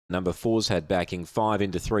Number 4's had backing 5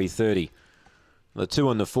 into 3:30. The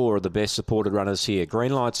 2 and the 4 are the best supported runners here.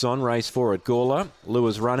 Green lights on, race 4 at Gawler.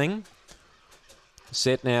 Lure's running.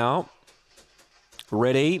 Set now.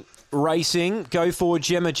 Ready. Racing. Go forward,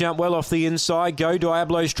 Gemma. Jump well off the inside. Go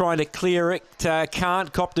Diablo's trying to clear it.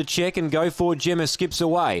 Can't. Cop the check and go forward. Gemma skips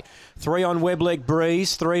away. 3 on Webleg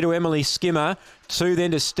Breeze. 3 to Emily Skimmer. 2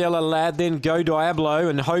 then to Stella Ladd. Then Go Diablo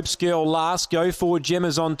and Hope's Girl last. Go forward.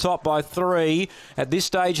 Gemma's on top by 3. At this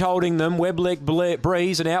stage holding them. Webleg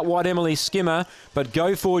Breeze and out wide Emily Skimmer. But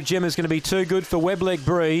Go forward. Gemma's going to be too good for Webleg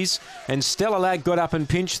Breeze. And Stella Ladd got up and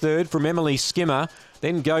pinched third from Emily Skimmer.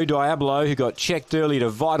 Then Go Diablo, who got checked early to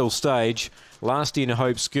vital stage. Last in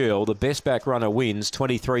Hope's Girl, the best back runner wins,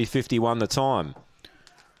 23.51 the time.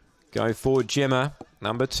 Go forward, Gemma.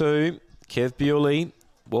 Number 2, Kev Bewley.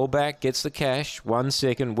 Well back, gets the cash. 1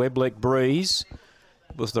 second, Webleg Breeze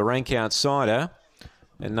was the rank outsider.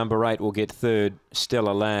 And number 8 will get third,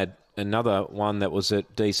 Stella Ladd. Another one that was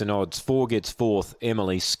at decent odds. 4 gets fourth,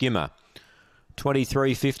 Emily Skimmer.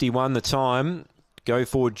 23.51 the time. Go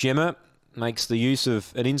forward, Gemma. Makes the use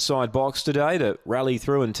of an inside box today to rally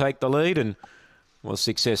through and take the lead, and was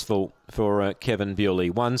successful for Kevin Bewley.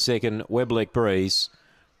 1 second, Webleg Breeze,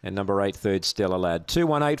 and number 8, third, Stella Ladd.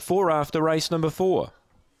 2-1-8-4 after race number 4.